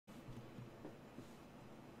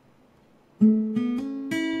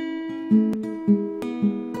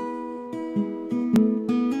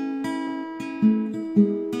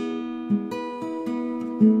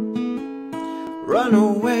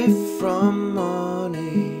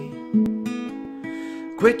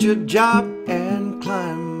Quit your job and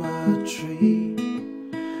climb a tree.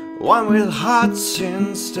 One with hearts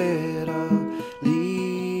instead of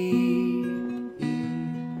leaves.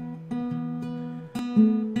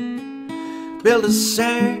 Build a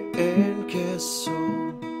sand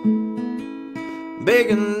castle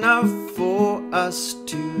big enough for us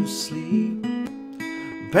to sleep.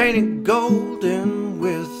 Paint it golden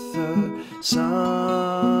with the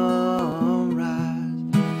sunrise.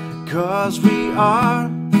 'Cause we are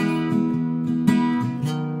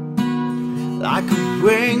like a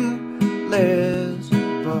wingless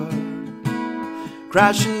bird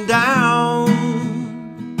crashing down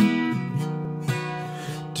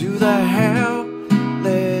to the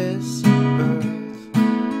helpless earth.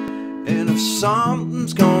 And if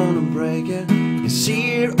something's gonna break it, you see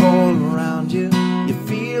it all around you. You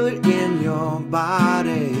feel it in your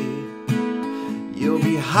body. You'll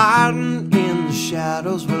be hiding in the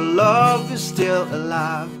shadows where love is still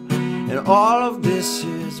alive. And all of this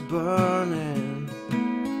is burning.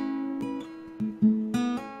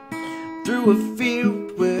 Through a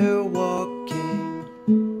field we're walking,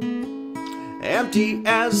 empty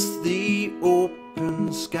as the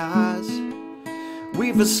open skies.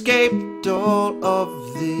 We've escaped all of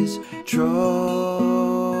these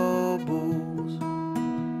troubles.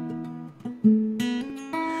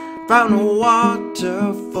 Found a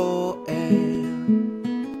waterfall and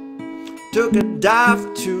took a dive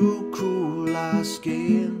to cool our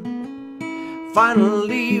skin.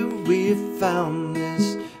 Finally we found this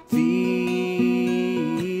feeling.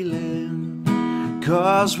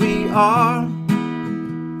 'Cause we are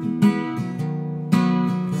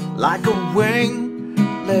like a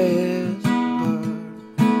wingless bird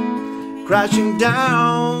crashing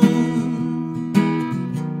down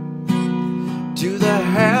to the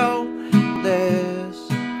helpless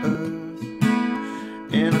earth.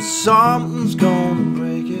 And if something's gonna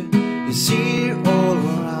break it, you see it all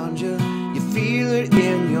around you. You feel it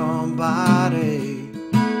in your body.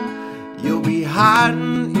 You'll be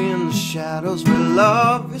hiding in the shadows where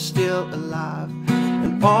love is still alive.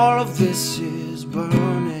 And all of this is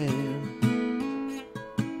burning.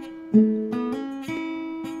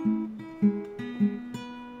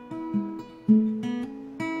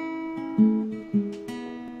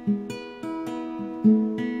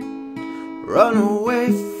 Run away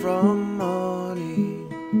from money.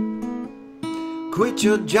 Quit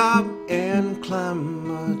your job and climb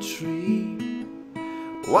a tree.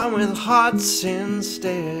 One with hearts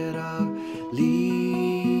instead of leaves.